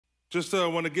Just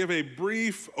want to give a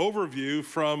brief overview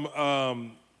from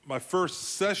my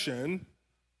first session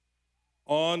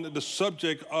on the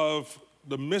subject of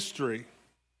the mystery.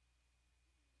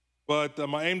 But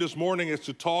my aim this morning is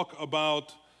to talk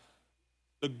about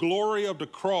the glory of the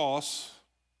cross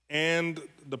and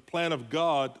the plan of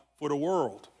God for the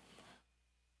world.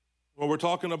 When we're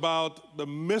talking about the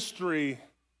mystery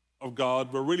of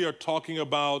God, we really are talking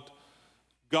about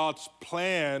God's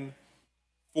plan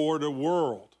for the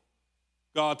world.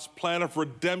 God's plan of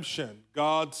redemption,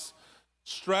 God's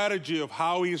strategy of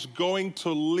how he's going to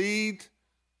lead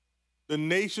the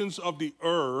nations of the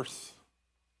earth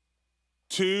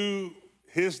to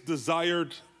his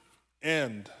desired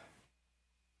end.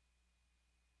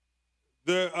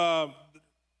 This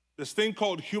thing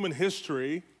called human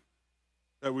history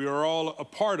that we are all a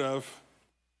part of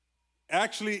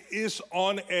actually is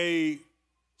on a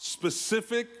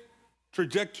specific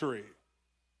trajectory.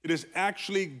 It is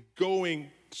actually going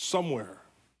somewhere.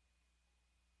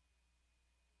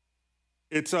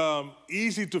 It's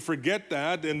easy to forget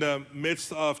that in the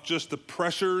midst of just the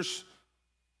pressures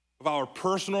of our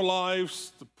personal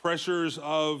lives, the pressures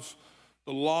of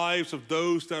the lives of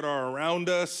those that are around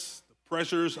us, the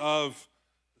pressures of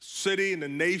the city and the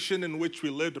nation in which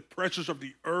we live, the pressures of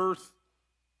the earth,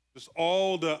 just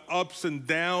all the ups and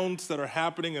downs that are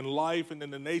happening in life and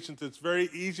in the nations. It's very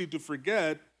easy to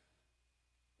forget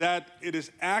that it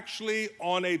is actually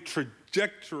on a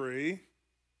trajectory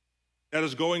that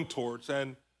is going towards.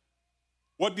 And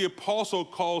what the apostle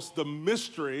calls the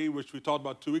mystery, which we talked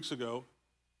about 2 weeks ago,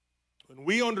 when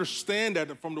we understand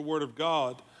that from the Word of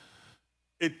God,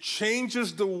 it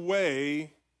changes the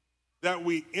way that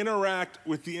we interact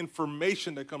with the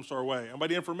information that comes our way. And by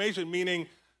the information, meaning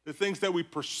the things that we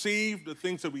perceive, the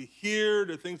things that we hear,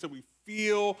 the things that we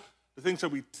feel, the things that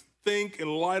we think in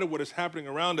light of what is happening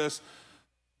around us.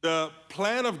 The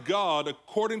plan of God,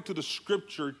 according to the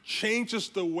scripture, changes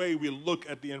the way we look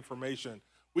at the information.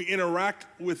 We interact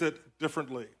with it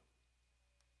differently.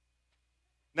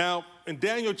 Now, in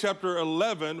Daniel chapter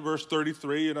 11, verse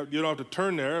 33, you don't have to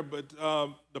turn there, but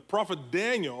the prophet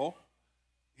Daniel,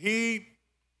 he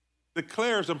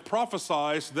declares and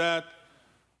prophesies that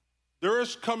there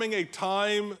is coming a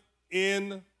time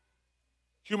in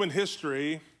human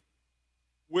history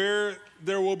where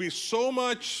there will be so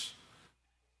much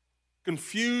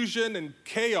confusion and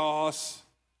chaos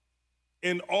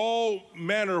in all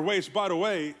manner of ways. By the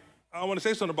way, I want to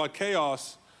say something about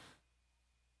chaos.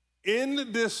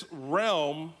 In this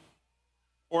realm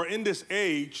or in this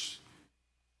age,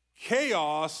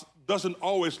 chaos doesn't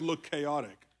always look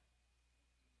chaotic.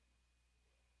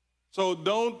 So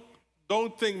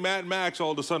don't think Mad Max all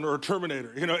of a sudden or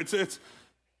Terminator. You know, it's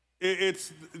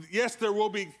yes, there will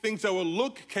be things that will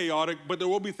look chaotic, but there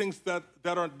will be things that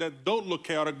don't look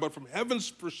chaotic, but from heaven's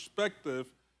perspective,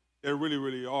 they really,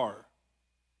 really are.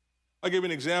 I'll give you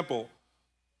an example.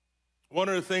 One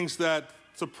of the things that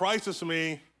surprises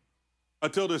me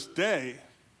until this day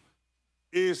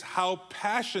is how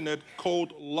passionate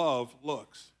cold love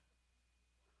looks.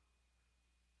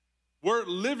 We're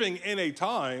living in a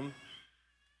time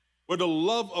where the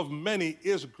love of many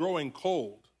is growing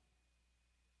cold.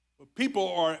 But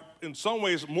people are, in some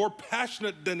ways, more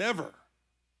passionate than ever.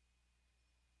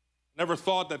 Never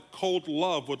thought that cold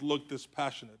love would look this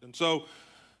passionate. And so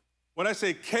when I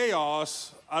say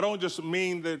chaos, I don't just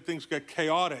mean that things get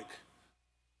chaotic,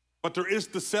 but there is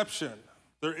deception.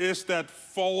 There is that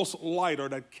false light or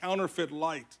that counterfeit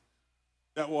light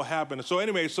that will happen. So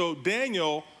anyway, so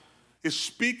Daniel is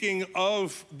speaking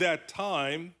of that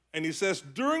time, and he says,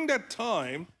 during that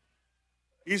time,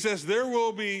 he says, there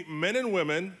will be men and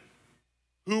women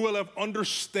who will have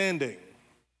understanding.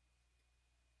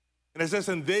 And it says,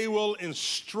 and they will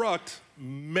instruct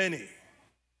many.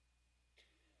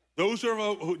 Those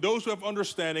who have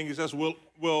understanding, he says,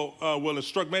 will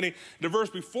instruct many. The verse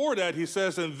before that, he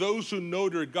says, and those who know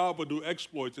their God will do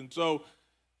exploits. And so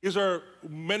these are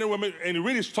men and women, and he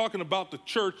really is talking about the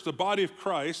church, the body of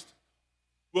Christ,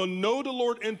 will know the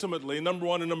Lord intimately, number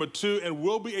one, and number two, and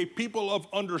will be a people of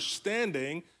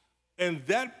understanding. And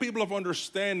that people of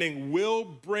understanding will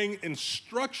bring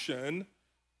instruction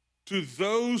to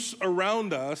those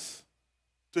around us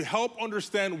to help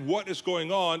understand what is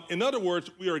going on. In other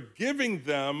words, we are giving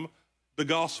them the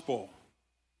gospel.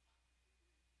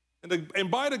 And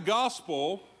by the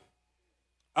gospel,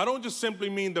 I don't just simply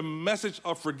mean the message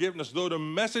of forgiveness, though the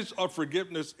message of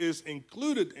forgiveness is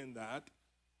included in that,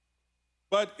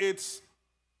 but it's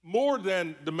more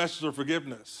than the message of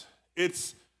forgiveness.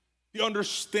 It's the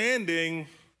understanding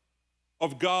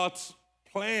of God's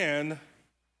plan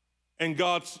and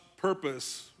God's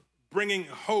purpose, bringing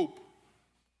hope,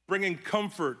 bringing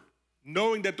comfort,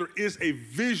 knowing that there is a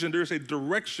vision, there's a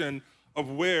direction of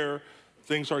where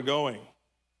things are going.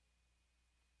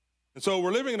 And so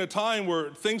we're living in a time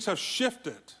where things have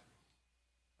shifted.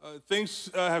 Things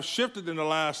have shifted in the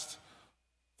last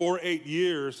 4 or 8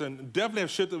 years, and definitely have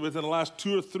shifted within the last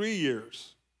 2 or 3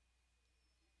 years.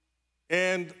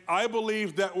 And I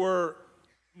believe that we're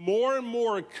more and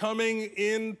more coming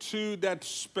into that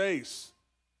space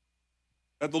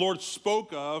that the Lord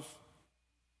spoke of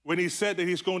when he said that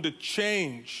he's going to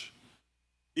change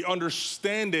the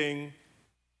understanding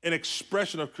and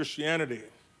expression of Christianity.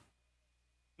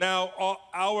 Now,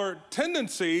 our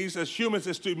tendencies as humans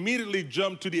is to immediately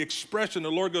jump to the expression.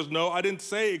 The Lord goes, no, I didn't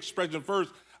say expression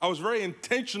first. I was very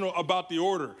intentional about the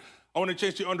order. I want to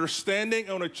change the understanding.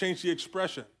 I want to change the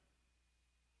expression.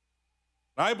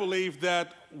 I believe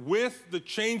that with the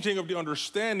changing of the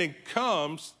understanding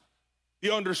comes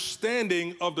the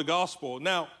understanding of the gospel.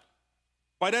 Now,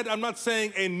 by that, I'm not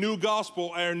saying a new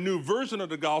gospel or a new version of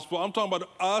the gospel. I'm talking about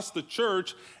us, the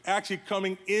church, actually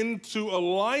coming into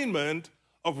alignment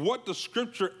of what the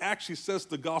scripture actually says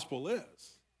the gospel is.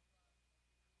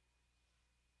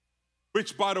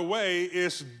 Which, by the way,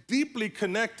 is deeply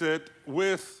connected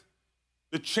with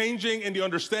the changing and the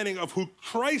understanding of who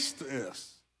Christ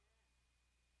is.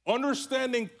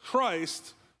 Understanding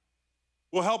Christ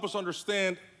will help us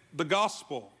understand the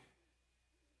gospel.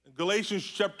 In Galatians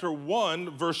chapter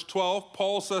 1, verse 12,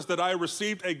 Paul says that I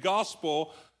received a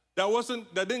gospel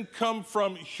that didn't come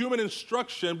from human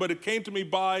instruction, but it came to me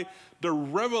by the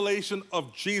revelation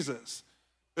of Jesus.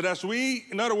 That as we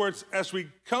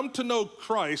come to know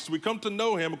Christ, we come to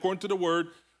know him according to the word,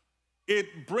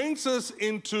 it brings us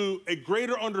into a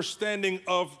greater understanding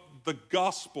of the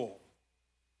gospel.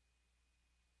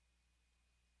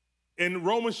 In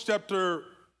Romans chapter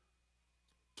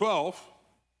 12,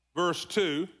 verse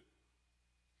 2,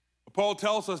 Paul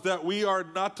tells us that we are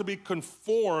not to be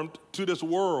conformed to this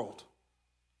world,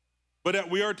 but that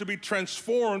we are to be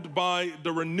transformed by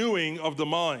the renewing of the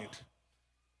mind.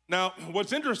 Now,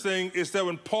 what's interesting is that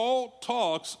when Paul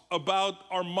talks about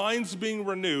our minds being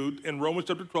renewed in Romans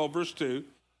chapter 12, verse 2,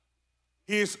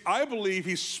 I believe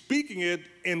he's speaking it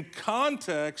in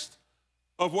context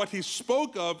of what he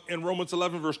spoke of in Romans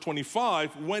 11, verse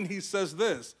 25, when he says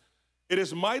this: it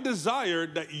is my desire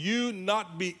that you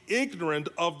not be ignorant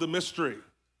of the mystery.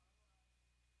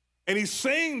 And he's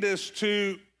saying this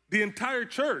to the entire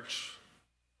church.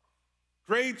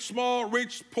 Great, small,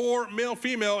 rich, poor, male,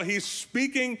 female. He's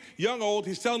speaking, young, old.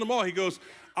 He's telling them all. He goes,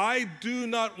 I do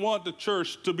not want the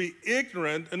church to be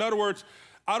ignorant. In other words,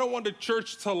 I don't want the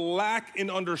church to lack in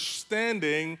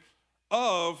understanding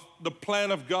of the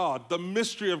plan of God, the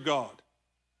mystery of God.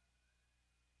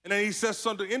 And then he says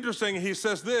something interesting. He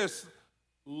says this: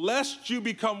 lest you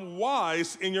become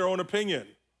wise in your own opinion.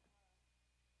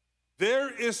 There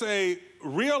is a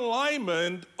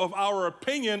realignment of our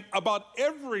opinion about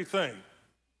everything.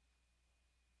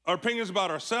 Our opinions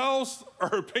about ourselves,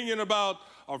 our opinion about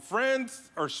our friends,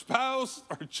 our spouse,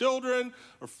 our children,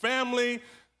 our family,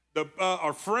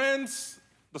 our friends,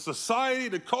 the society,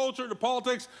 the culture, the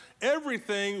politics,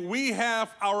 everything, we have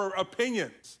our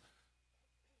opinions.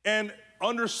 And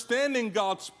understanding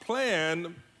God's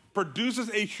plan produces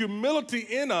a humility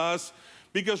in us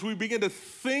because we begin to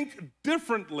think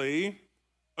differently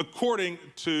according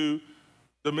to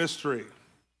the mystery.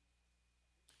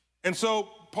 And so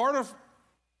part of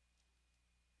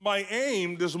my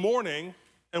aim this morning,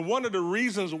 and one of the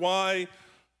reasons why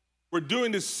we're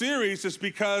doing this series, is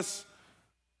because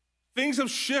things have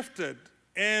shifted,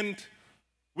 and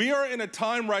we are in a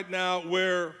time right now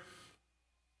where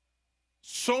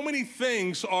so many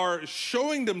things are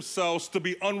showing themselves to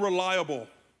be unreliable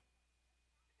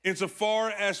insofar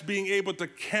as being able to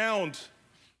count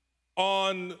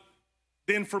on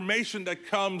the information that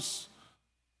comes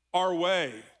our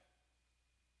way.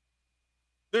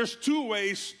 There's two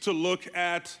ways to look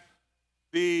at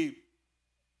the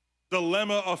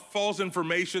dilemma of false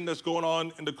information that's going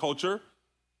on in the culture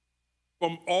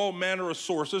from all manner of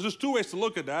sources. There's two ways to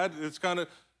look at that.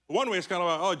 One way is kind of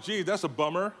like, oh, gee, that's a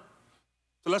bummer.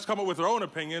 So let's come up with our own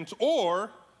opinions.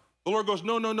 Or the Lord goes,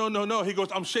 no. He goes,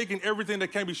 I'm shaking everything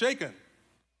that can be shaken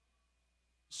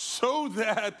so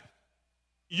that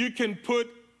you can put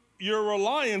your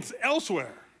reliance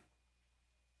elsewhere.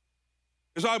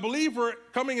 And so I believe we're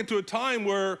coming into a time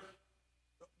where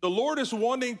the Lord is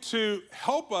wanting to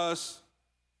help us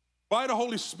by the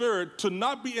Holy Spirit to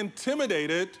not be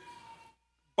intimidated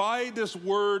by this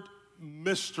word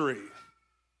mystery.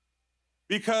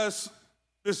 Because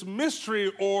this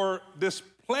mystery or this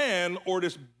plan or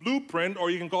this blueprint, or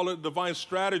you can call it divine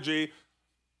strategy,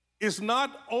 is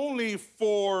not only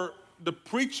for the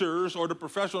preachers or the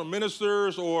professional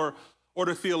ministers or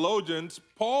the theologians,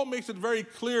 Paul makes it very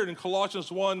clear in Colossians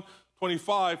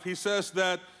 1:25. He says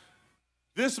that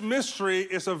this mystery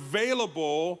is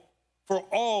available for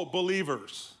all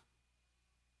believers,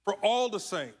 for all the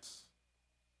saints.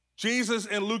 Jesus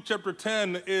in Luke chapter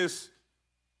 10 is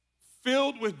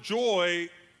filled with joy,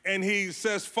 and he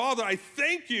says, Father, I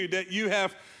thank you that you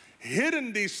have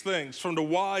hidden these things from the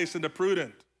wise and the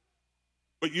prudent,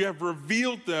 but you have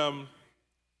revealed them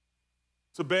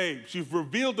to babes. You've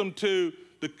revealed them to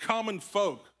the common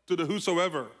folk, to the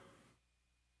whosoever.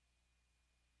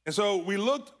 And so we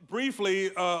looked briefly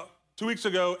 2 weeks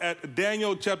ago at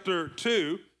Daniel chapter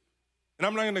 2, and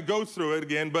I'm not going to go through it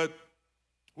again, but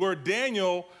where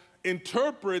Daniel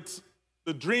interprets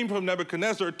the dream from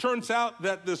Nebuchadnezzar, it turns out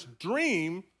that this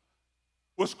dream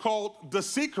was called the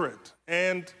secret.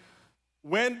 And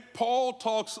when Paul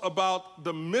talks about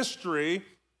the mystery,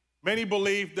 many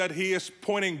believe that he is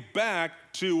pointing back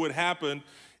to what happened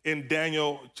in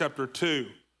Daniel chapter 2.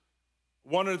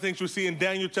 One of the things we see in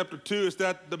Daniel chapter 2 is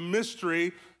that the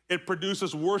mystery, it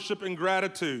produces worship and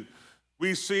gratitude.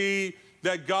 We see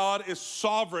that God is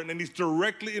sovereign and he's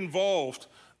directly involved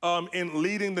in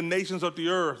leading the nations of the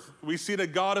earth. We see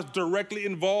that God is directly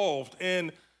involved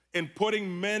in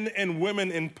putting men and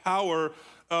women in power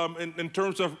in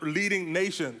terms of leading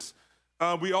nations.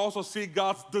 We also see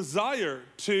God's desire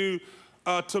to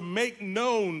make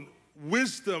known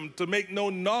wisdom, to make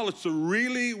known knowledge, to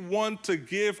really want to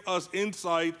give us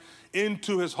insight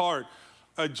into his heart.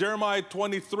 Jeremiah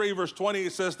 23 verse 20,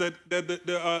 it says that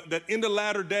in the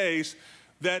latter days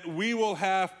that we will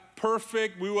have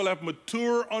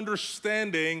mature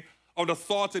understanding of the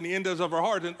thoughts and the intents of our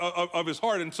heart and of his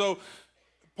heart. And so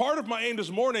part of my aim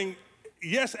this morning,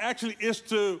 yes, actually is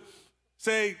to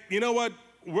say, you know what,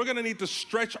 we're gonna need to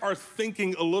stretch our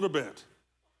thinking a little bit.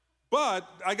 But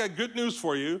I got good news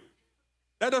for you.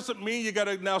 That doesn't mean you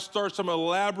gotta now start some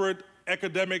elaborate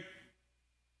academic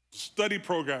study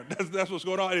program. That's what's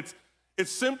going on.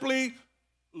 It's simply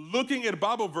looking at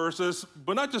Bible verses,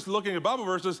 but not just looking at Bible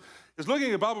verses, it's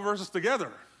looking at Bible verses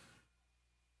together.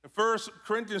 In 1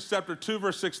 Corinthians chapter 2,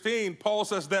 verse 16, Paul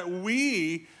says that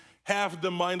we have the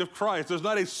mind of Christ. There's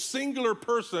not a singular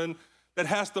person that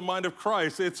has the mind of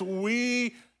Christ. It's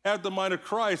we have the mind of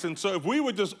Christ. And so if we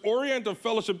would just orient the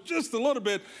fellowship just a little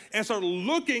bit and start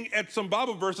looking at some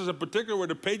Bible verses in particular where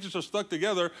the pages are stuck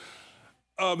together,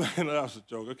 and that was a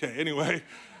joke. Okay, anyway.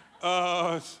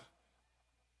 I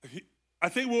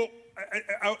think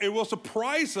it will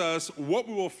surprise us what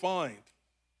we will find.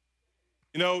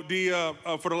 You know,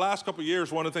 for the last couple of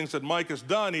years, one of the things that Mike has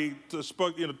done, he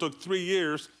took 3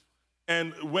 years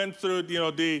and went through,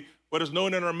 what is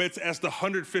known in our midst as the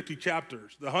 150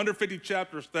 chapters. The 150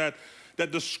 chapters that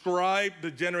describe the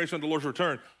generation of the Lord's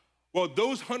return. Well,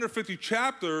 those 150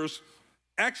 chapters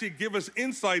actually give us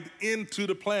insight into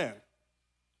the plan.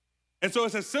 And so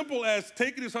it's as simple as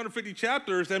taking these 150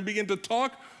 chapters and begin to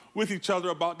talk with each other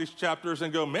about these chapters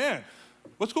and go, man,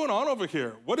 what's going on over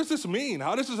here? What does this mean?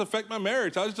 How does this affect my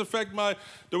marriage? How does this affect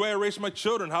the way I raise my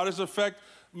children? How does it affect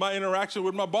my interaction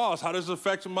with my boss? How does it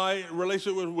affect my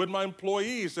relationship with my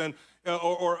employees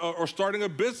or starting a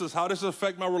business? How does it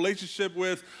affect my relationship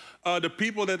with the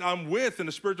people that I'm with and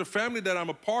the spiritual family that I'm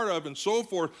a part of and so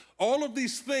forth? All of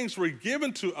these things were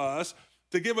given to us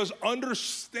to give us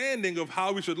understanding of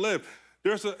how we should live.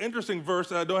 There's an interesting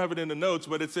verse, I don't have it in the notes,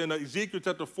 but it's in Ezekiel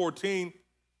chapter 14.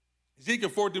 Ezekiel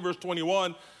 14, verse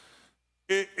 21.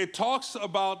 It talks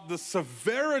about the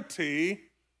severity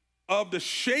of the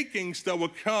shakings that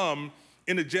will come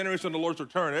in the generation of the Lord's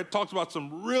return. It talks about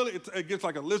it gets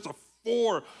like a list of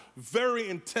 4 very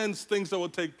intense things that will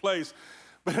take place.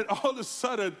 But all of a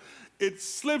sudden, it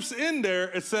slips in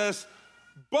there. It says,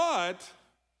 but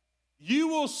you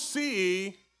will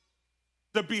see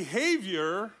the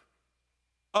behavior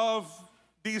of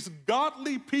these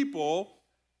godly people.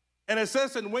 And it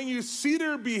says that when you see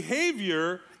their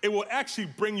behavior, it will actually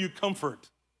bring you comfort.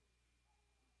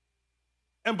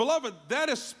 And beloved, that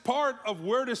is part of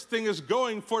where this thing is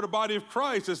going for the body of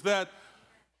Christ, is that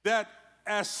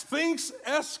as things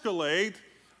escalate,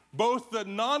 both the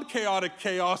non-chaotic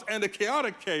chaos and the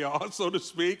chaotic chaos, so to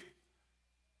speak,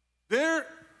 there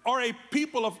are a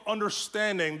people of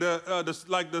understanding,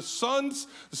 like the sons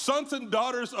and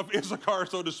daughters of Issachar,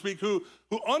 so to speak, who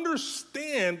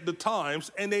understand the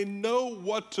times and they know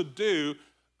what to do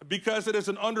because it is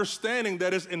an understanding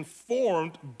that is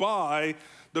informed by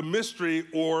the mystery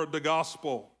or the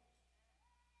gospel.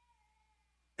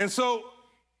 And so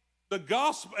the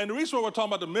gospel, and the reason why we're talking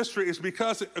about the mystery is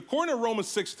because according to Romans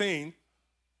 16,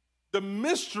 the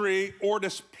mystery or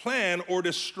this plan or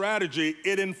this strategy,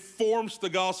 it informs the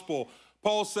gospel.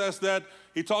 Paul says that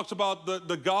he talks about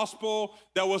the gospel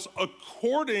that was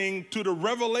according to the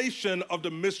revelation of the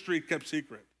mystery kept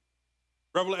secret.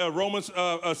 Romans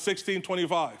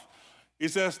 16:25. He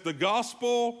says the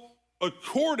gospel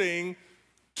according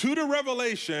to the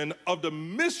revelation of the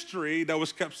mystery that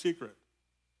was kept secret.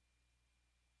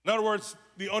 In other words,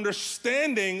 the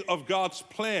understanding of God's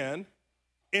plan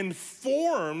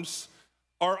informs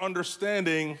our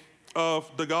understanding of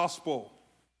the gospel.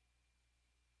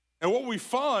 And what we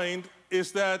find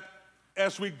is that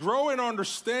as we grow in our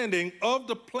understanding of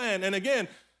the plan, and again,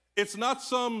 it's not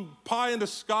some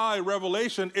pie-in-the-sky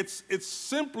revelation, it's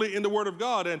simply in the Word of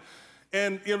God.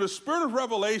 And you know, the spirit of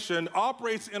revelation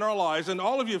operates in our lives, and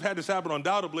all of you have had this happen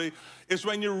undoubtedly, is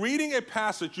when you're reading a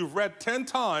passage you've read 10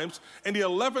 times, and the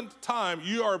 11th time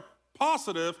you are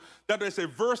positive that there's a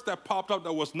verse that popped up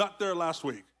that was not there last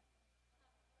week.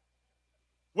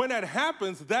 When that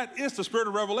happens, that is the spirit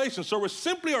of revelation. So we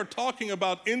simply are talking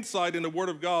about insight in the Word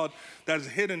of God that's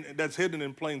hidden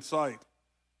in plain sight.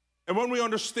 And when we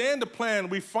understand the plan,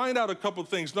 we find out a couple of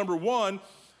things. Number one,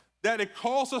 that it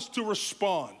calls us to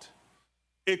respond.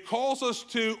 It calls us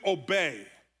to obey.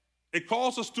 It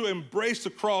calls us to embrace the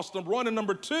cross, number one. And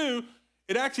number two,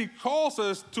 it actually calls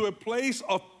us to a place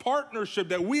of partnership,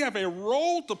 that we have a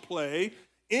role to play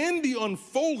in the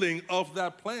unfolding of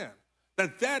that plan.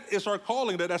 That is our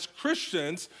calling, that as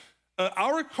Christians,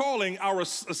 our calling, our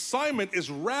assignment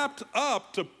is wrapped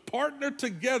up to partner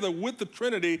together with the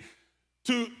Trinity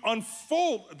to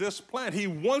unfold this plan. He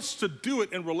wants to do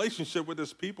it in relationship with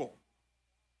his people.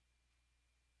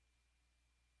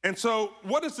 And so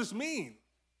what does this mean?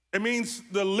 It means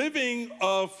the living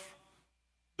of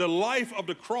the life of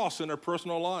the cross in their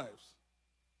personal lives.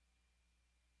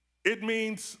 It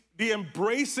means the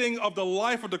embracing of the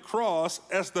life of the cross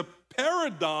as the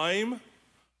paradigm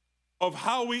of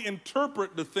how we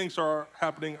interpret the things that are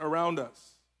happening around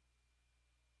us.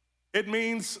 It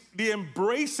means the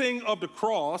embracing of the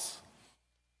cross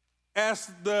as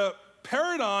the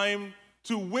paradigm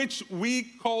to which we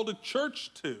call the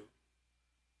church to.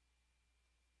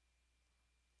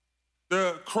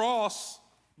 The cross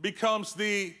becomes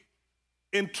the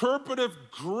interpretive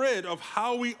grid of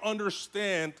how we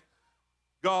understand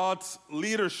God's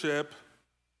leadership.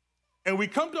 And we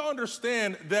come to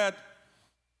understand that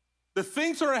the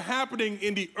things that are happening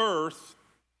in the earth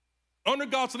under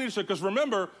God's leadership, because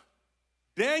remember,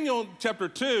 Daniel chapter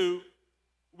 2,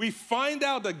 we find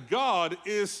out that God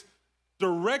is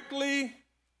directly,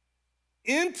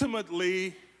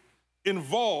 intimately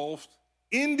involved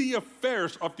in the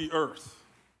affairs of the earth.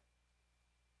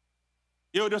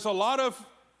 You know, there's a lot of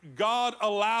God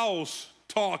allows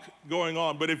talk going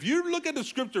on, but if you look at the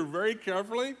scripture very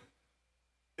carefully,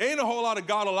 there ain't a whole lot of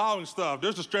God allowing stuff.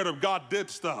 There's a straight up God did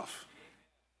stuff.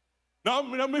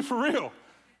 No, I mean for real.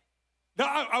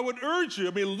 Now, I would urge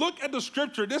you, look at the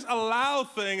scripture. This allow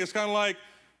thing is kind of like,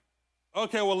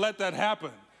 okay, well, let that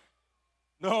happen.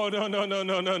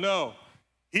 No.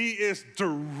 He is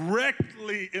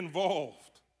directly involved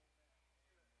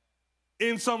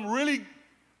in some really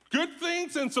good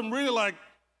things and some really like,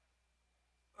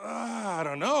 I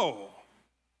don't know.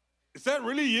 Is that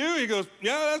really you? He goes,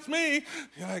 yeah, that's me.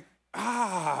 You're like,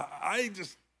 I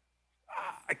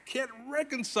can't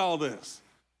reconcile this.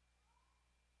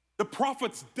 The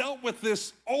prophets dealt with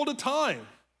this all the time.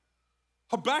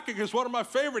 Habakkuk is one of my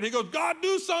favorite. He goes, God,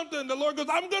 do something. The Lord goes,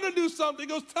 I'm going to do something.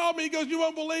 He goes, tell me. He goes, you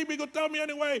won't believe me. He goes, tell me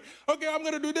anyway. Okay, I'm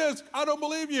going to do this. I don't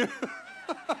believe you.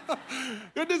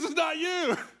 This is not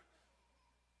you.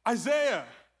 Isaiah,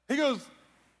 he goes,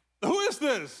 who is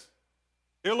this?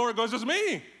 The Lord goes, it's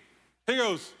me. He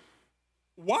goes,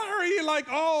 why are you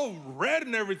like all red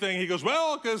and everything? He goes,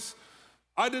 well, because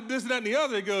I did this, that, and the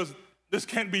other. He goes, this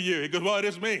can't be you. He goes, well, it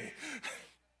is me.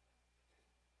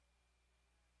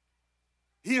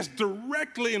 He is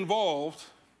directly involved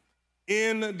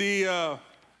in the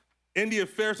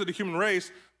affairs of the human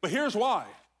race, but here's why.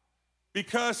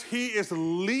 Because he is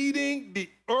leading the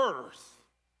earth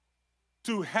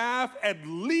to have at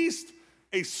least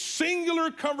a singular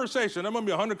conversation. There might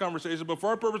be 100 conversations, but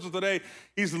for our purposes today,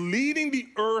 he's leading the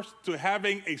earth to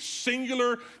having a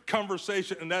singular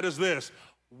conversation, and that is this: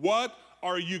 what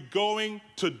are you going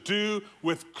to do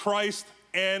with Christ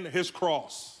and his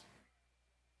cross?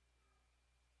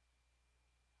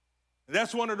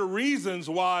 That's one of the reasons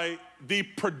why the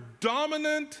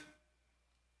predominant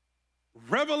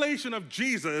revelation of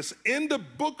Jesus in the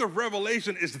book of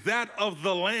Revelation is that of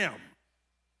the Lamb.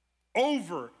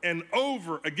 Over and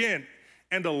over again.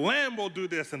 and the lamb will do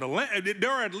this, and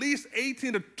there are at least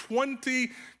 18 to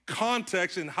 20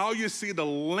 contexts in how you see the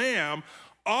lamb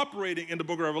operating in the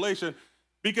book of Revelation,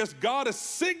 because God is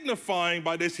signifying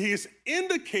by this, he is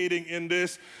indicating in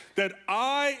this that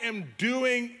I am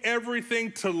doing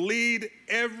everything to lead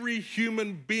every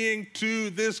human being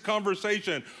to this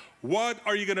conversation. What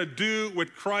are you gonna do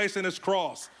with Christ and his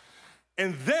cross?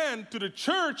 And then to the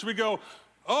church, we go,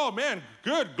 oh man,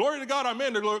 good, glory to God, I'm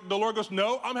in. The Lord goes,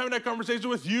 no, I'm having that conversation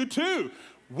with you too.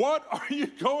 What are you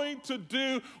going to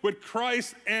do with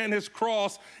Christ and his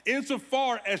cross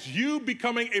insofar as you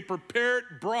becoming a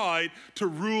prepared bride to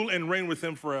rule and reign with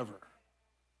him forever?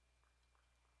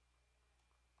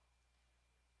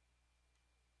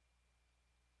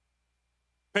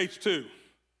 Page 2.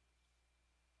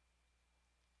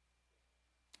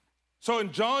 So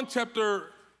in John chapter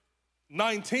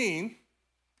 19,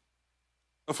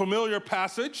 a familiar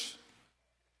passage,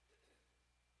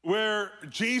 where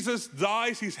Jesus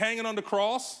dies, he's hanging on the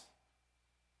cross,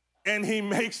 and he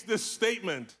makes this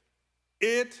statement,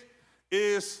 it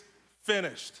is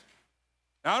finished.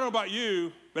 Now, I don't know about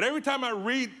you, but every time I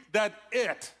read that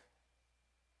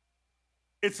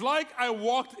it's like I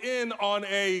walked in on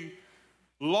a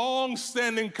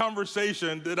long-standing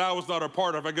conversation that I was not a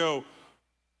part of. I go,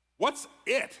 what's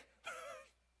it?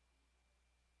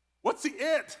 What's the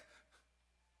it?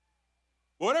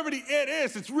 Whatever the it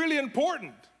is, it's really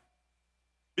important.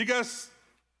 Because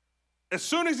as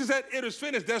soon as he said it is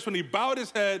finished, that's when he bowed his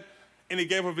head and he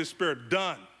gave up his spirit.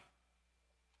 Done.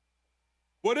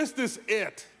 What is this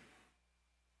it?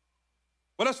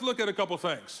 Well, let's look at a couple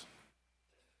things.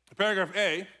 Paragraph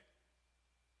A,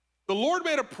 the Lord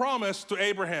made a promise to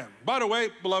Abraham. By the way,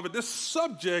 beloved, this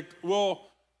subject will,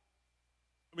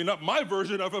 not my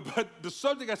version of it, but the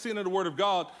subject I see in the Word of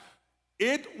God,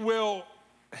 it will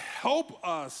help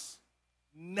us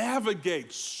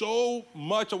navigate so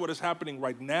much of what is happening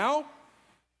right now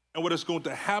and what is going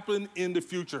to happen in the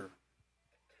future.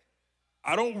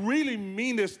 I don't really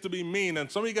mean this to be mean,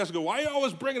 and some of you guys go, why are you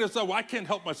always bringing this up? Well, I can't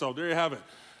help myself. There you have it.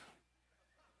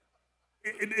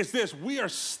 It's this, we are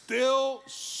still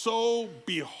so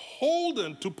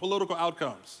beholden to political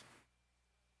outcomes.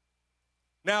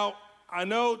 Now, I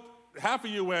know half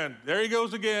of you went, there he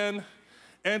goes again,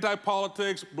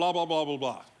 anti-politics, blah, blah, blah, blah,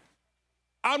 blah.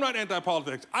 I'm not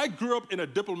anti-politics. I grew up in a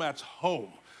diplomat's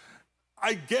home.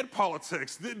 I get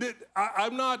politics.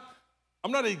 I'm not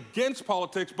against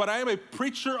politics, but I am a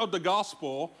preacher of the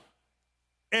gospel,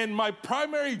 and my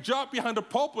primary job behind the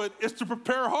pulpit is to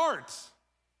prepare hearts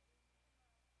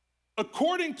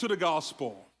according to the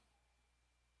gospel.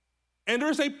 And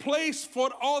there's a place for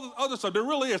all the other stuff. There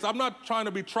really is. I'm not trying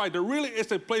to be trite. There really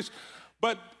is a place,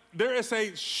 but there is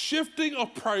a shifting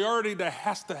of priority that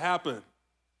has to happen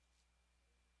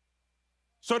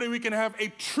so that we can have a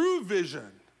true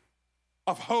vision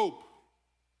of hope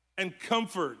and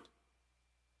comfort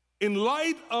in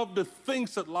light of the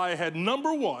things that lie ahead,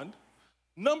 number one.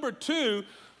 Number two,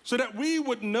 so that we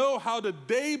would know how to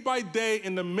day by day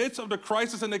in the midst of the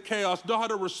crisis and the chaos, know how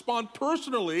to respond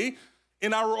personally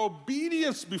in our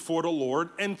obedience before the Lord.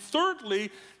 And thirdly,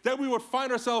 that we would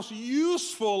find ourselves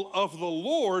useful of the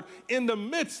Lord in the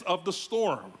midst of the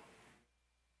storm.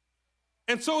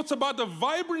 And so it's about the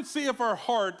vibrancy of our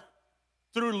heart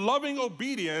through loving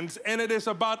obedience, and it is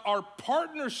about our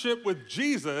partnership with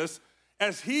Jesus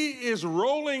as he is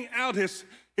rolling out his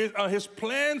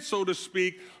plan, so to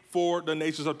speak, for the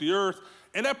nations of the earth.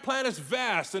 And that plan is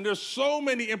vast, and there's so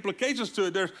many implications to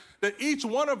it. That each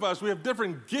one of us, we have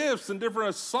different gifts and different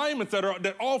assignments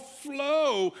that all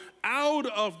flow out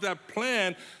of that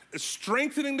plan,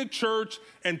 strengthening the church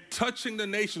and touching the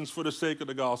nations for the sake of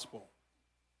the gospel.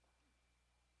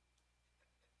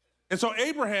 And so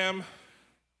Abraham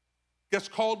gets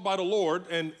called by the Lord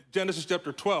in Genesis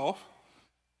chapter 12.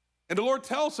 And the Lord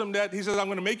tells him that, he says, I'm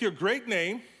going to make you a great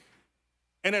name,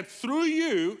 and that through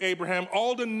you, Abraham,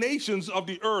 all the nations of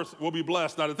the earth will be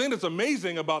blessed. Now, the thing that's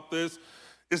amazing about this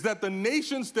is that the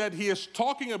nations that he is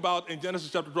talking about in Genesis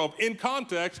chapter 12, in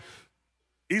context,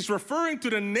 he's referring to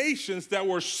the nations that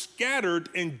were scattered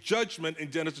in judgment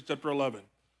in Genesis chapter 11.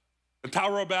 The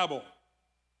Tower of Babel.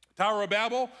 Tower of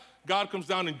Babel, God comes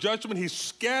down in judgment. He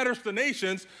scatters the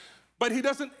nations, but he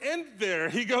doesn't end there.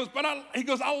 He goes,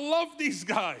 I love these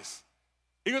guys.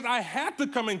 He goes, I had to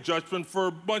come in judgment for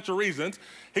a bunch of reasons.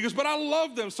 He goes, but I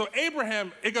love them. So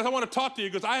Abraham, he goes, I want to talk to you.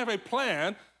 He goes, I have a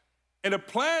plan. And the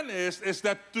plan is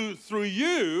that through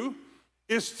you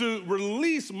is to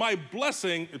release my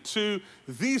blessing to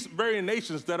these very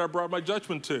nations that I brought my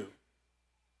judgment to.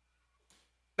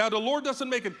 Now, the Lord doesn't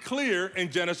make it clear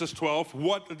in Genesis 12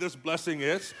 what this blessing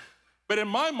is, But in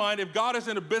my mind, if God is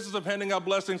in the business of handing out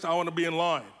blessings, I want to be in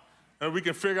line. And we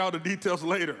can figure out the details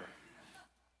later.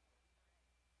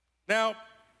 Now,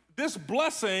 this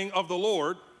blessing of the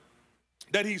Lord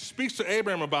that he speaks to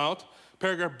Abraham about,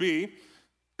 paragraph B,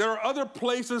 there are other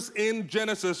places in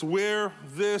Genesis where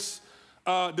this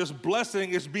blessing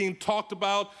is being talked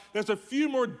about. There's a few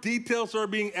more details that are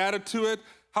being added to it.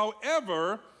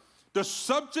 However, the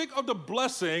subject of the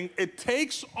blessing, it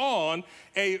takes on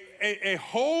a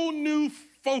whole new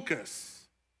focus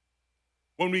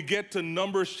when we get to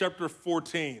Numbers chapter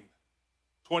 14,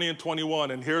 20 and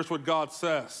 21. And here's what God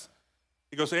says.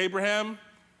 He goes, Abraham,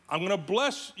 I'm going to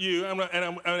bless you,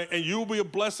 and you will be a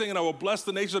blessing, and I will bless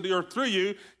the nations of the earth through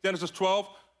you, Genesis 12.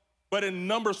 But in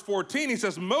Numbers 14, he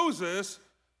says, Moses,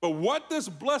 but what this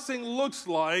blessing looks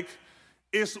like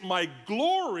is my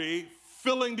glory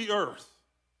filling the earth.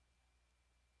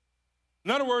 In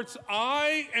other words,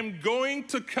 I am going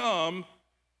to come,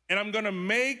 and I'm going to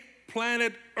make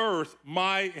planet Earth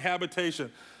my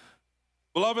habitation.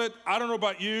 Beloved, I don't know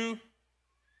about you,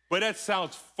 but that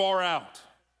sounds far out.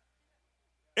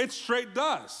 It straight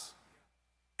does.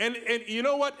 And you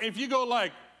know what? If you go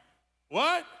like,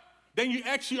 what? Then you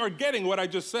actually are getting what I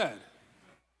just said.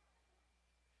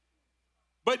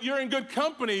 But you're in good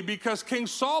company because King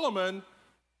Solomon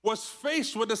was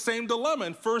faced with the same dilemma.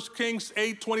 In 1 Kings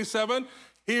 8:27,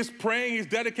 he's praying, he's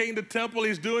dedicating the temple,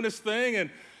 he's doing his thing,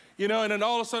 and then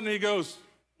all of a sudden he goes,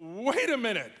 wait a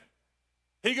minute.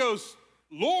 He goes,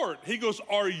 Lord, he goes,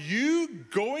 are you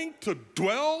going to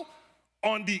dwell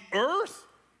on the earth?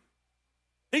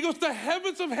 He goes, the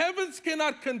heavens of heavens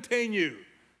cannot contain you.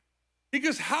 He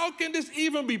goes, how can this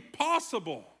even be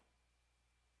possible?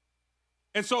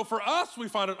 And so for us, we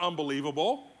find it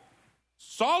unbelievable.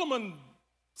 Solomon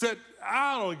said,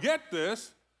 I don't get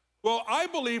this. Well, I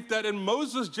believe that in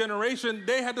Moses' generation,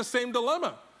 they had the same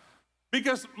dilemma.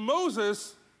 Because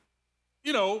Moses,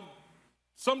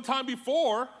 sometime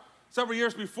before, several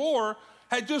years before,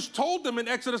 had just told them in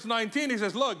Exodus 19, he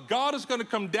says, look, God is going to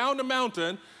come down the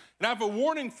mountain, and I have a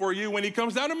warning for you. When he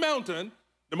comes down the mountain,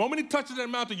 the moment he touches that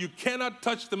mountain, you cannot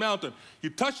touch the mountain.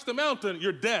 You touch the mountain,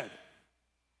 you're dead.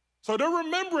 So they're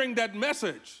remembering that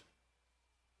message.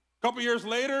 A couple years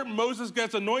later, Moses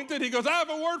gets anointed. He goes, I have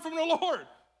a word from the Lord.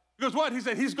 He goes, what? He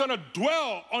said, he's going to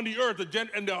dwell on the earth.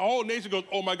 And the whole nation goes,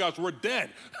 oh my gosh, we're dead.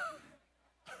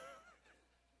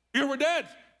 Here we're dead.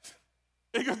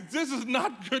 He goes, this is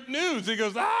not good news. He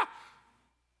goes,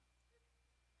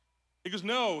 He goes,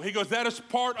 no. He goes, that is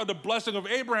part of the blessing of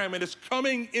Abraham, and it's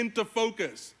coming into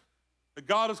focus. That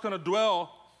God is going to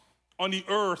dwell on the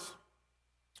earth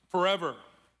forever.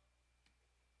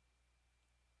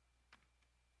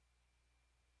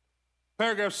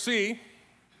 Paragraph C.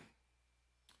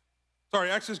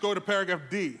 Let's go to paragraph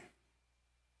D.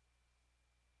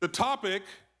 The topic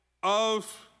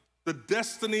of the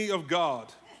destiny of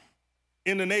God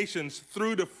in the nations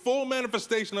through the full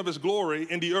manifestation of his glory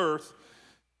in the earth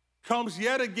comes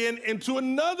yet again into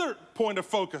another point of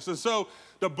focus. And so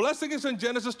the blessing is in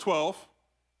Genesis 12.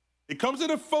 It comes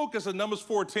into focus in Numbers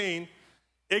 14.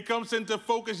 It comes into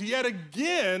focus yet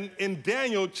again in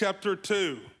Daniel chapter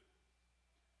 2.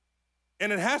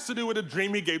 And it has to do with a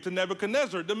dream he gave to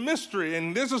Nebuchadnezzar, the mystery.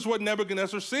 And this is what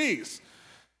Nebuchadnezzar sees.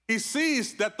 He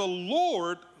sees that the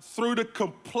Lord, through the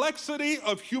complexity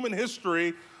of human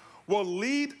history, will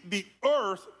lead the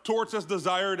earth towards its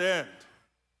desired end.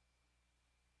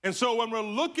 And so when we're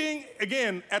looking,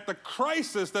 again, at the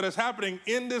crisis that is happening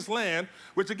in this land,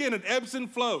 which, again, it ebbs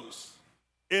and flows.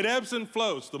 It ebbs and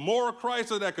flows. The moral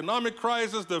crisis, the economic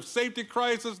crisis, the safety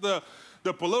crisis, the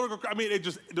political,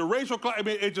 the racial,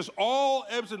 it just all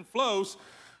ebbs and flows.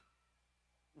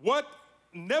 What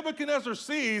Nebuchadnezzar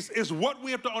sees is what we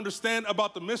have to understand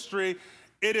about the mystery.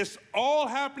 It is all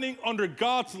happening under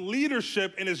God's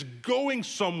leadership and is going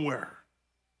somewhere.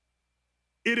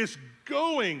 It is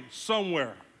going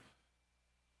somewhere.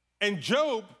 And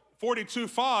Job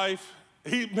 42:5,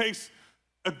 he makes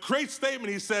a great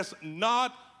statement. He says,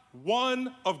 not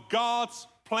one of God's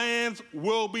plans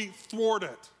will be thwarted.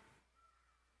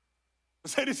 I'll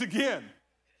say this again.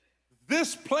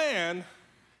 This plan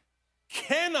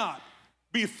cannot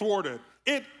be thwarted.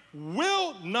 It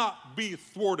will not be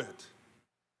thwarted.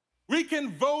 We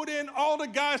can vote in all the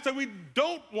guys that we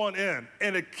don't want in,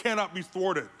 and it cannot be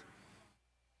thwarted.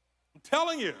 I'm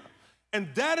telling you. And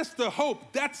that is the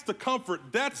hope, that's the comfort,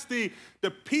 that's the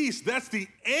peace, that's the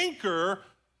anchor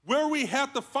where we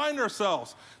have to find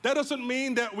ourselves. That doesn't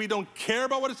mean that we don't care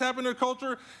about what is happening in the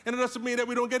culture, and it doesn't mean that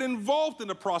we don't get involved in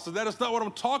the process. That is not what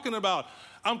I'm talking about.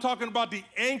 I'm talking about the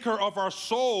anchor of our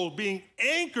soul being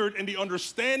anchored in the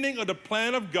understanding of the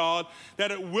plan of God,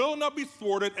 that it will not be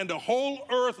thwarted and the whole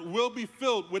earth will be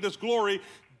filled with His glory.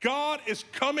 God is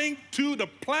coming to the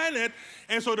planet,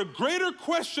 and so the greater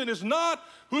question is not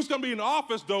who's going to be in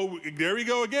office, though there we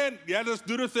go again. Yeah, let's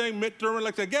do the thing, midterm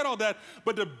election, I get all that.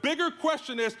 But the bigger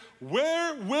question is,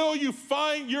 where will you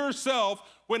find yourself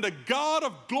when the God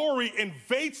of glory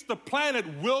invades the planet?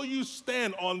 Will you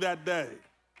stand on that day?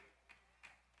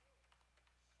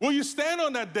 Will you stand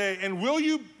on that day, and will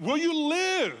you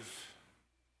live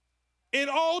in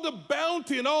all the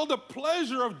bounty and all the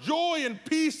pleasure of joy and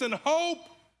peace and hope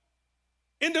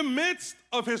in the midst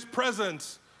of His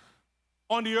presence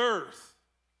on the earth?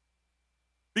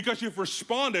 Because you've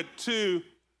responded to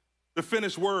the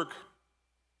finished work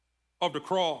of the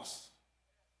cross.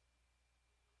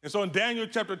 And so in Daniel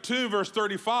chapter 2, verse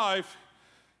 35,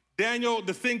 Daniel,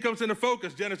 the thing comes into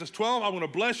focus. Genesis 12, I'm going to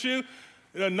bless you.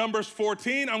 Numbers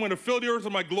 14, I'm going to fill the earth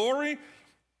with my glory.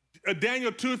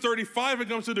 Daniel 2:35, it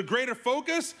comes to the greater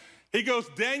focus. He goes,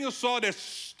 Daniel saw this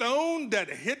stone that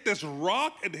hit this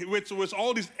rock, which was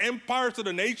all these empires of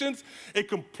the nations. It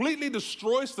completely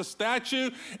destroys the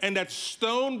statue, and that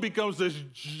stone becomes this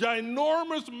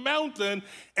ginormous mountain,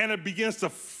 and it begins to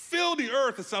fill the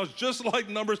earth. It sounds just like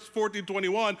Numbers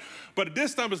 14:21, but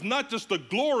this time it's not just the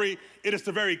glory, it is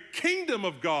the very kingdom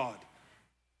of God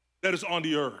that is on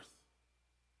the earth.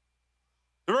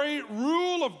 The very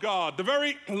rule of God, the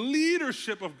very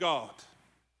leadership of God.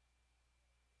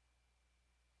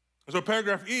 So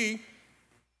paragraph E,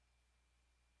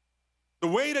 the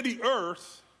way that the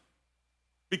earth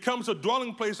becomes a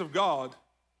dwelling place of God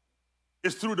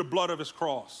is through the blood of His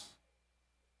cross.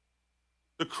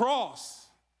 The cross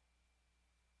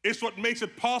is what makes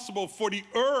it possible for the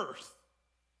earth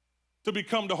to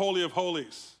become the Holy of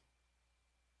Holies.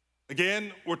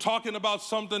 Again, we're talking about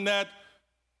something that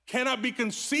cannot be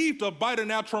conceived of by the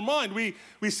natural mind.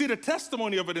 We see the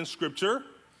testimony of it in Scripture,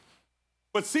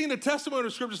 but seeing the testimony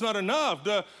of Scripture is not enough.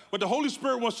 What the Holy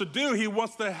Spirit wants to do, He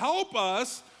wants to help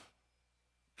us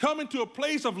come into a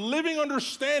place of living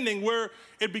understanding where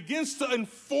it begins to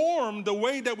inform the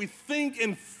way that we think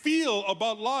and feel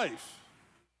about life.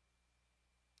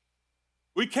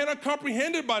 We cannot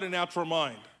comprehend it by the natural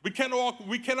mind. We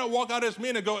cannot walk out as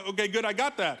men and go, okay, good, I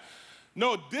got that.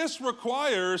 No, this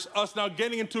requires us now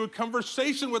getting into a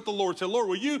conversation with the Lord. Say, Lord,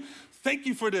 will you, thank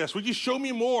you for this. Would you show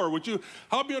me more? Would you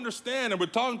help me understand? And we're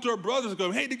talking to our brothers and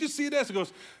go, hey, did you see this? He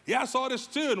goes, yeah, I saw this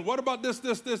too. And what about this?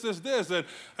 And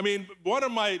I mean, one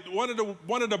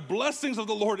of the blessings of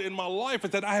the Lord in my life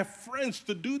is that I have friends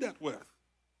to do that with.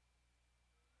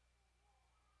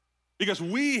 Because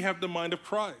we have the mind of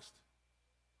Christ.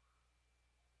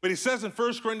 But He says in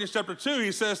 1 Corinthians chapter 2,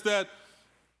 He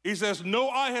says, no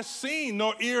eye has seen,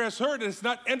 nor ear has heard, and it's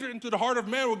not entered into the heart of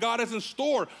man what God has in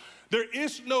store. There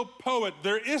is no poet,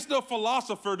 there is no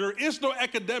philosopher, there is no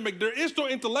academic, there is no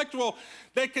intellectual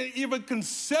that can even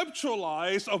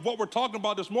conceptualize of what we're talking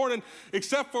about this morning,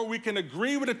 except for we can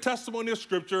agree with the testimony of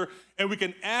Scripture, and we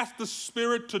can ask the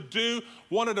Spirit to do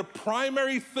one of the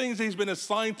primary things He's been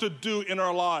assigned to do in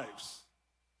our lives.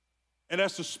 And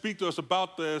that's to speak to us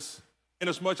about this, in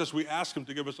as much as we ask Him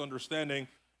to give us understanding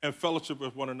and fellowship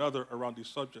with one another around these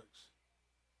subjects.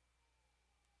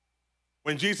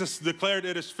 When Jesus declared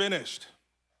it is finished,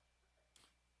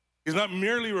 He's not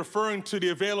merely referring to the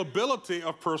availability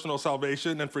of personal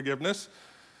salvation and forgiveness.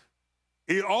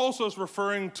 He also is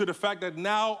referring to the fact that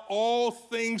now all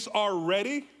things are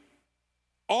ready.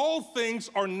 All things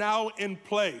are now in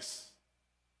place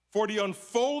for the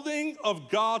unfolding of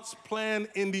God's plan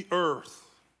in the earth.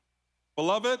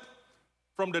 Beloved,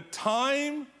 from the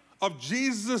time of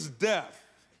Jesus' death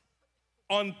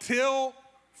until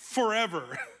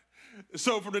forever.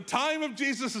 So from the time of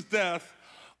Jesus' death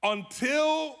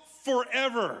until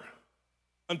forever,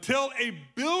 until 1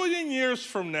 billion years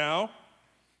from now,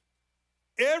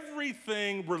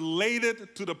 everything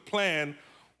related to the plan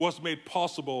was made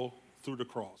possible through the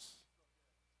cross.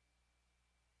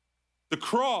 The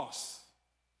cross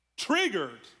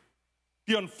triggered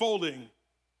the unfolding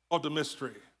of the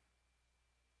mystery.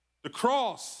 The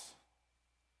cross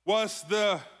was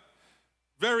the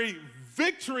very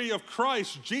victory of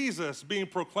Christ Jesus being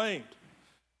proclaimed.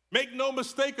 Make no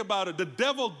mistake about it, the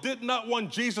devil did not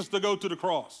want Jesus to go to the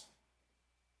cross.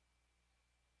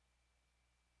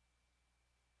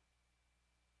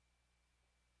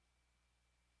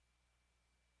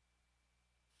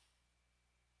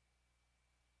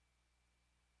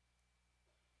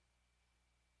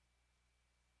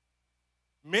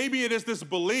 maybe it is this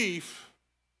belief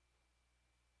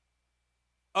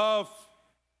of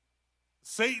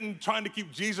Satan trying to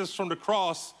keep Jesus from the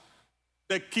cross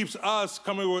that keeps us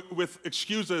coming with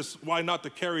excuses why not to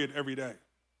carry it every day.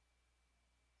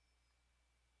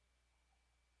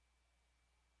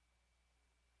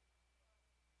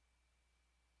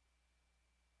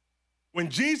 When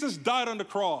Jesus died on the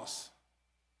cross,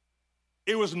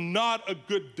 it was not a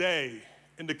good day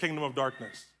in the kingdom of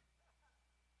darkness.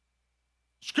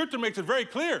 Scripture makes it very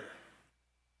clear.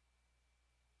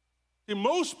 See,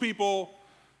 most people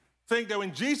think that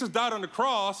when Jesus died on the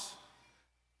cross,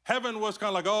 heaven was kind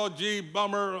of like, oh, gee,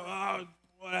 bummer,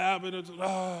 what happened?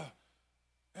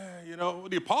 You know,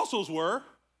 the apostles were.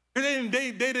 They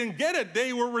didn't get it.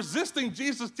 They were resisting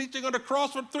Jesus' teaching on the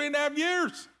cross for 3.5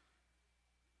 years.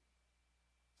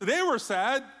 So they were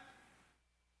sad.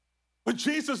 But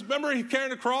Jesus, remember, he carrying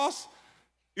the cross?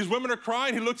 These women are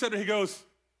crying. He looks at her, he goes,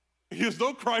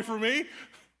 don't cry for me.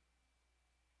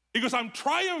 He goes, I'm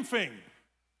triumphing.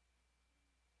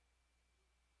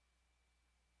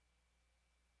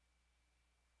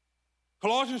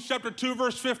 Colossians chapter 2,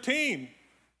 verse 15.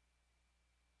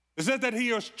 It says that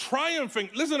he was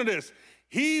triumphing. Listen to this.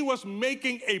 He was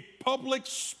making a public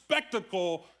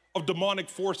spectacle of demonic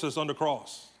forces on the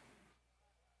cross.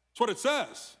 That's what it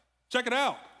says. Check it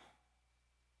out.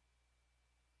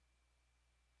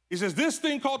 He says, this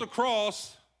thing called the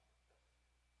cross,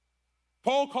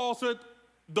 Paul calls it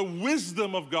the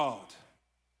wisdom of God.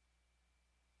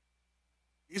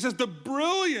 He says the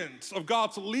brilliance of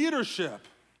God's leadership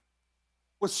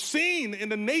was seen in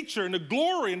the nature and the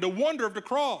glory and the wonder of the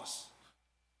cross.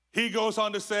 He goes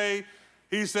on to say,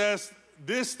 he says,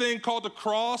 this thing called the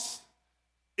cross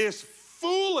is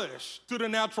foolish to the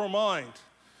natural mind.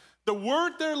 The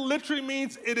word there literally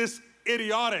means it is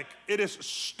idiotic, it is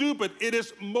stupid, it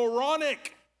is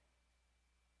moronic.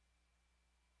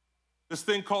 This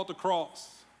thing called the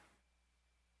cross.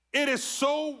 It is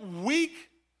so weak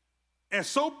and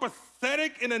so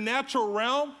pathetic in the natural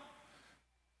realm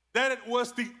that it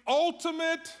was the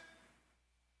ultimate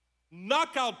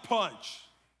knockout punch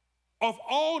of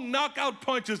all knockout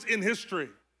punches in history.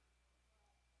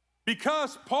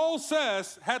 Because Paul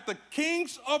says, had the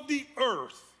kings of the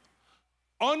earth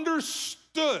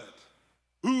understood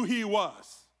who he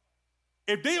was,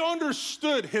 if they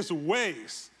understood his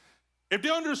ways, if they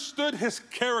understood his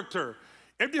character,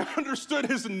 if they understood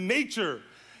his nature,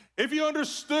 if you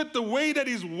understood the way that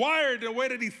he's wired, the way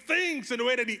that he thinks, and the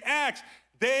way that he acts,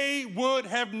 they would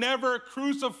have never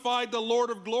crucified the Lord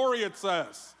of glory, it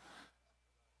says.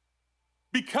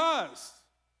 Because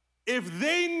if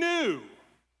they knew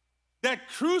that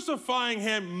crucifying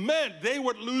him meant they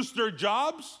would lose their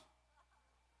jobs,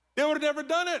 they would have never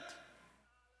done it.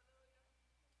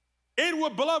 It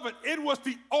would, beloved, it was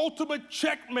the ultimate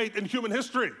checkmate in human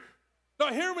history.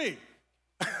 Now hear me.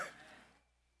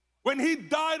 When he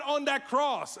died on that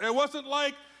cross, it wasn't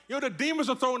like, the demons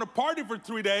are throwing a party for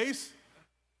 3 days.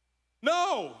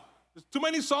 No, there's too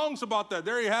many songs about that.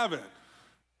 There you have it.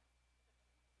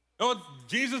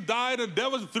 Jesus died and the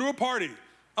devils threw a party.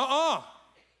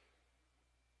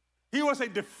 He was a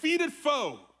defeated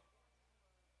foe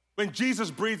when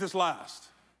Jesus breathed his last.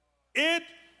 It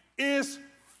is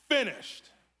finished.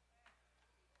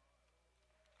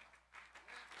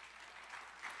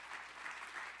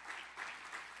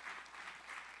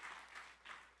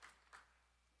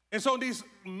 And so these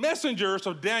messengers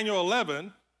of Daniel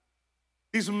 11,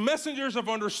 these messengers of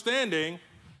understanding,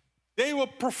 they will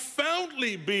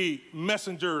profoundly be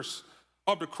messengers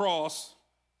of the cross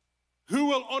who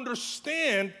will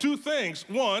understand two things.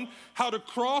 One, how the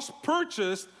cross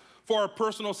purchased for our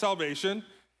personal salvation,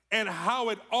 and how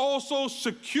it also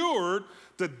secured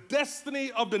the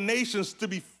destiny of the nations to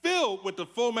be filled with the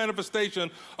full manifestation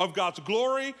of God's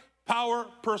glory, power,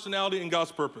 personality, and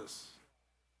God's purpose.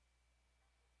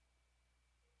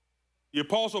 The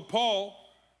Apostle Paul,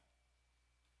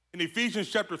 in Ephesians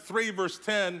chapter 3, verse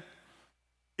 10,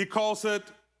 he calls it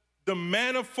the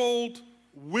manifold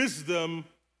wisdom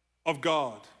of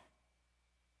God.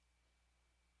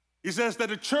 He says that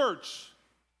the church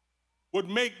would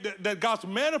make, that God's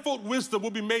manifold wisdom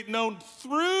will be made known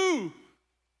through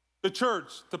the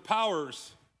church to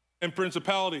powers and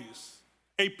principalities.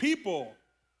 A people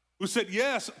who said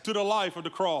yes to the life of the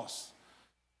cross.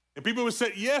 And people who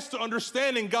said yes to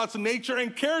understanding God's nature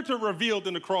and character revealed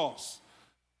in the cross.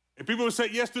 And people who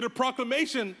said yes to the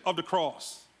proclamation of the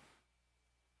cross.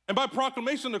 And by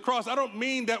proclamation of the cross, I don't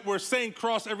mean that we're saying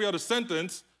cross every other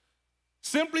sentence.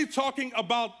 Simply talking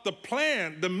about the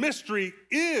plan, the mystery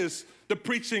is the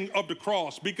preaching of the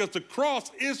cross, because the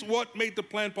cross is what made the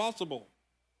plan possible.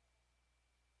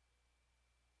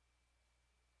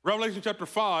 Revelation chapter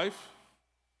 5.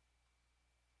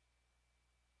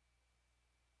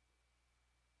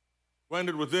 We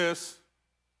ended with this.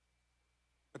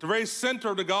 At the very center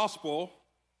of the gospel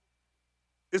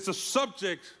is the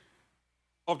subject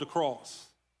of the cross.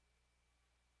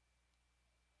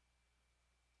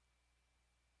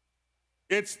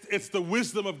 It's the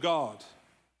wisdom of God.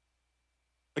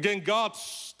 Again, God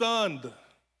stunned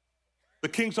the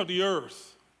kings of the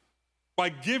earth by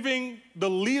giving the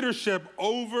leadership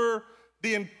over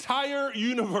the entire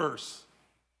universe,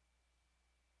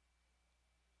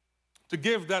 to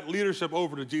give that leadership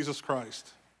over to Jesus Christ.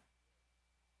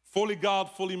 Fully God,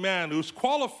 fully man, who's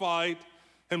qualified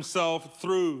himself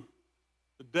through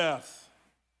the death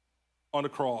on the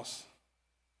cross.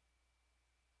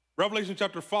 Revelation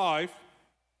chapter 5,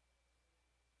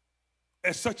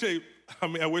 it's such a,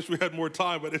 I wish we had more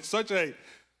time, but it's such a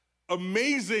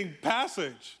amazing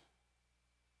passage.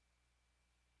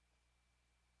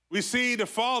 We see the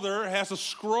Father has a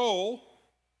scroll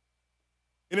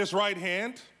in his right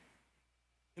hand,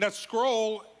 and that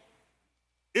scroll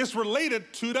is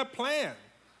related to that plan.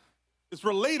 It's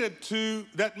related to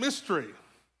that mystery.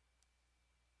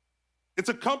 It's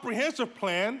a comprehensive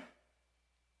plan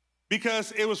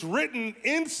because it was written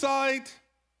inside,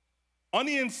 on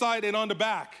the inside, and on the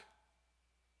back.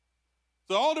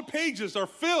 So all the pages are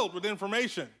filled with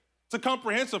information. It's a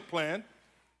comprehensive plan.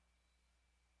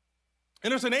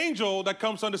 And there's an angel that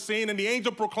comes on the scene, and the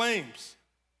angel proclaims,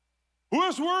 "Who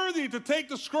is worthy to take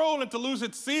the scroll and to loose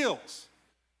its seals?"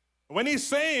 When he's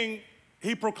saying,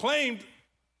 he proclaimed,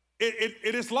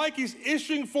 it is like he's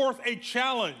issuing forth a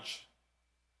challenge.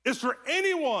 Is there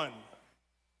anyone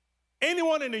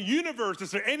in the universe,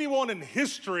 is there anyone in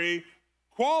history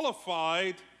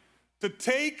qualified to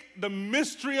take the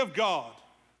mystery of God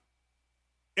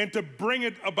and to bring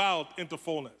it about into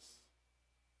fullness?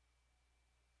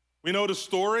 We know the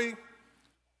story.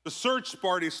 The search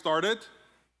party started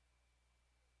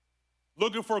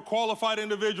looking for qualified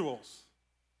individuals.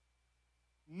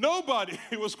 Nobody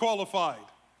was qualified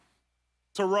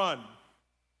to run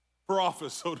for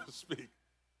office, so to speak.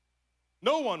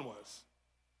 No one was.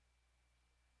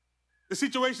 The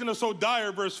situation is so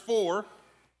dire, verse 4,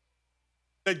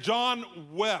 that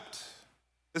John wept.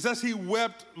 It says he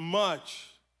wept much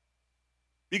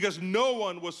because no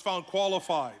one was found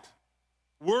qualified,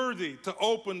 worthy to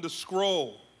open the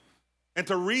scroll and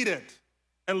to read it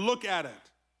and look at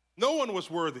it. No one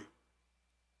was worthy.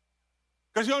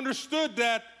 Because he understood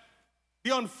that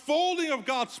the unfolding of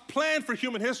God's plan for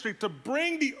human history to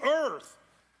bring the earth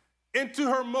into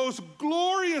her most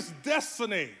glorious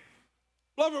destiny,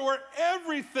 beloved, where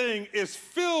everything is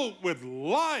filled with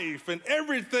life and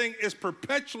everything is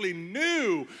perpetually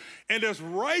new, and there's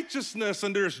righteousness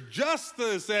and there's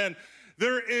justice and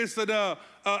there is the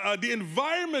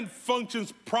environment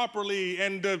functions properly,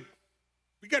 and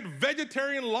we got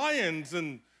vegetarian lions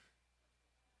and,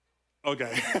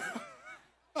 okay.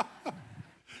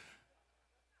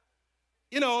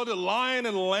 You know, the lion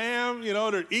and lamb, you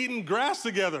know, they're eating grass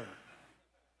together.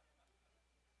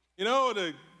 You know,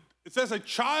 it says a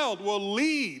child will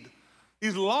lead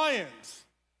these lions.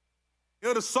 You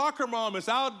know, the soccer mom is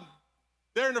out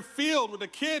there in the field with the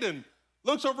kid and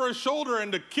looks over her shoulder,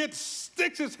 and the kid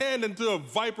sticks his hand into a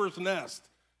viper's nest.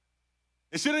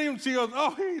 And she doesn't even see, goes,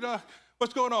 "Oh, you know,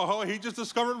 what's going on? Oh, he just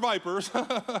discovered vipers."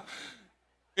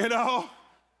 You know,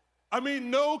 I mean,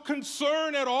 no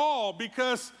concern at all,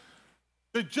 because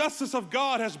the justice of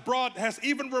God has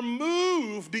even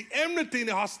removed the enmity and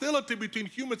the hostility between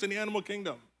humans and the animal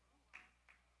kingdom.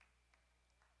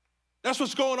 That's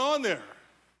what's going on there.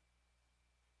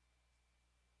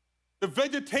 The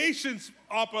vegetation's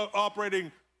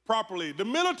operating properly. The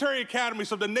military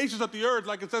academies of the nations of the earth,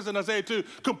 like it says in Isaiah 2,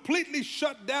 completely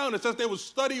shut down. It says they would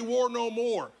study war no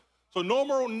more. So no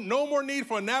more need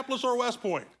for Annapolis or West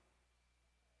Point.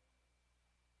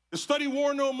 To study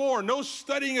war no more. No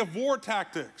studying of war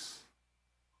tactics.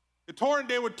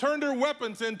 They would turn their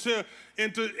weapons into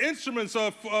instruments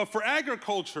for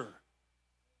agriculture.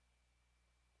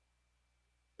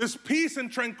 This peace and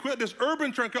tranquility, this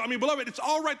urban tranquility. I mean, beloved, it's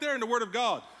all right there in the Word of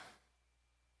God.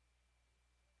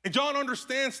 And John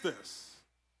understands this.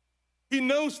 He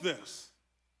knows this.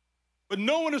 But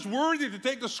no one is worthy to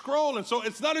take the scroll. And so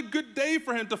it's not a good day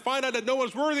for him to find out that no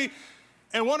one's worthy.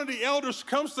 And one of the elders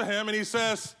comes to him and he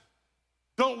says,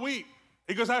 "Don't weep."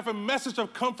 He goes, "I have a message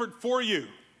of comfort for you."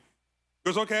 He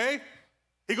goes, "Okay."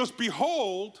 He goes,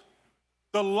 "Behold,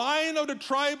 the Lion of the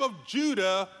tribe of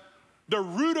Judah, the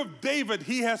root of David,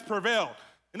 he has prevailed."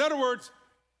 In other words,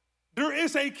 there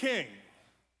is a king.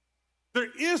 There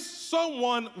is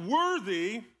someone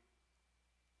worthy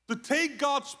to take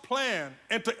God's plan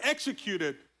and to execute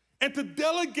it and to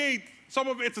delegate some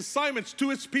of its assignments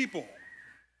to its people,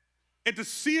 and to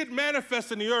see it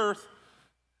manifest in the earth.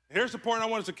 Here's the point I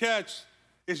want us to catch,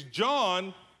 is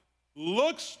John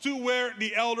looks to where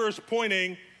the elder is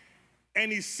pointing, and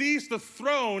he sees the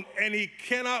throne, and he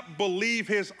cannot believe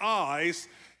his eyes.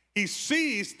 He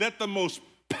sees that the most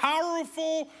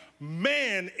powerful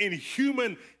man in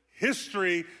human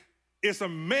history is a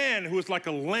man who is like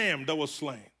a lamb that was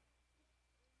slain.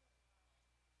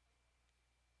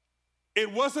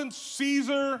 It wasn't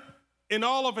Caesar in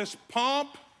all of his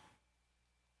pomp.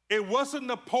 It wasn't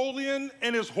Napoleon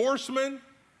and his horsemen.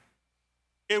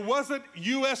 It wasn't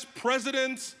U.S.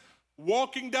 presidents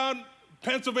walking down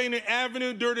Pennsylvania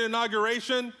Avenue during the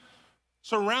inauguration,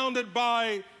 surrounded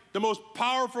by the most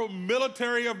powerful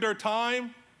military of their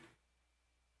time.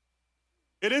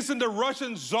 It isn't the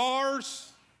Russian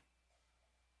czars.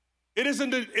 It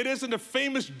isn't the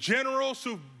famous generals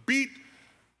who beat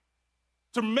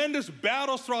tremendous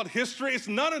battles throughout history. It's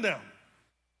none of them.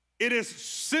 It is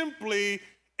simply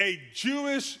a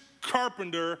Jewish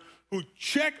carpenter who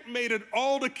checkmated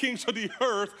all the kings of the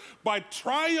earth by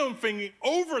triumphing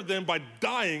over them by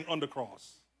dying on the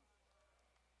cross.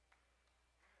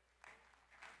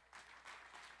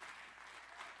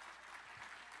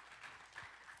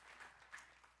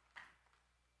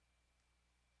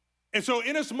 And so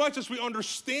inasmuch as we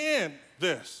understand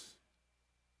this,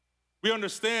 we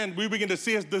begin to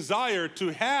see his desire to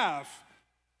have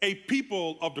a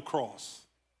people of the cross.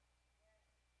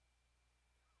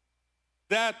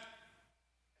 That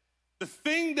the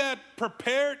thing that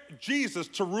prepared Jesus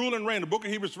to rule and reign, the book of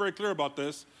Hebrews is very clear about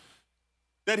this,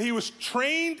 that he was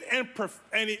trained and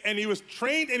he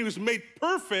was made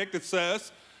perfect, it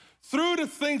says, through the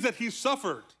things that he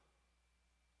suffered.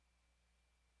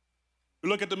 We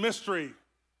look at the mystery,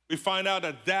 we find out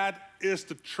that that is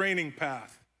the training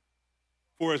path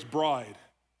for his bride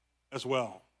as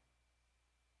well.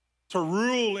 To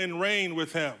rule and reign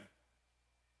with him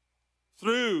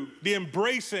through the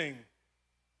embracing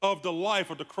of the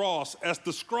life of the cross as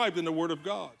described in the Word of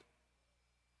God.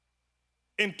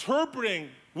 Interpreting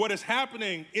what is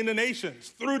happening in the nations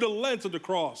through the lens of the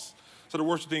cross. So the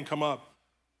worship team come up.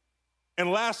 And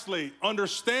lastly,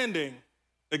 understanding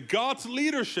that God's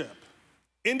leadership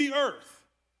in the earth,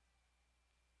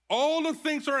 all the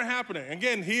things that are happening.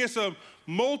 Again, he is a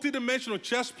multi-dimensional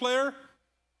chess player.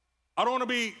 I don't want to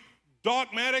be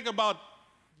dogmatic about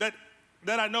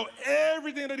that I know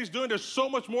everything that he's doing. There's so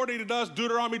much more that he does.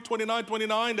 Deuteronomy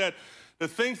 29:29, that the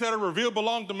things that are revealed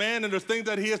belong to man, and there's things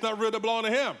that he has not revealed that belong to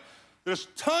him. There's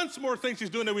tons more things he's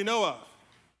doing that we know of.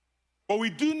 But we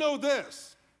do know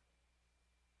this,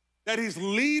 that he's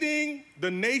leading the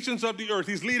nations of the earth.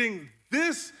 He's leading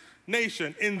this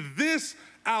nation in this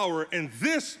hour, in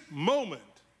this moment,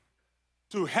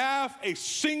 to have a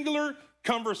singular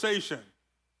conversation.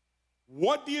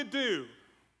 What do you do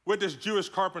with this Jewish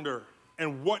carpenter,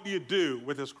 and what do you do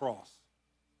with his cross?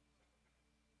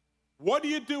 What do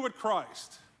you do with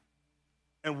Christ,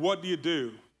 and what do you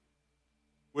do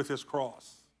with his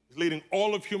cross? He's leading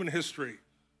all of human history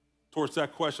towards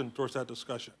that question, towards that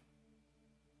discussion.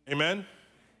 Amen?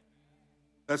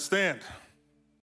 Let's stand.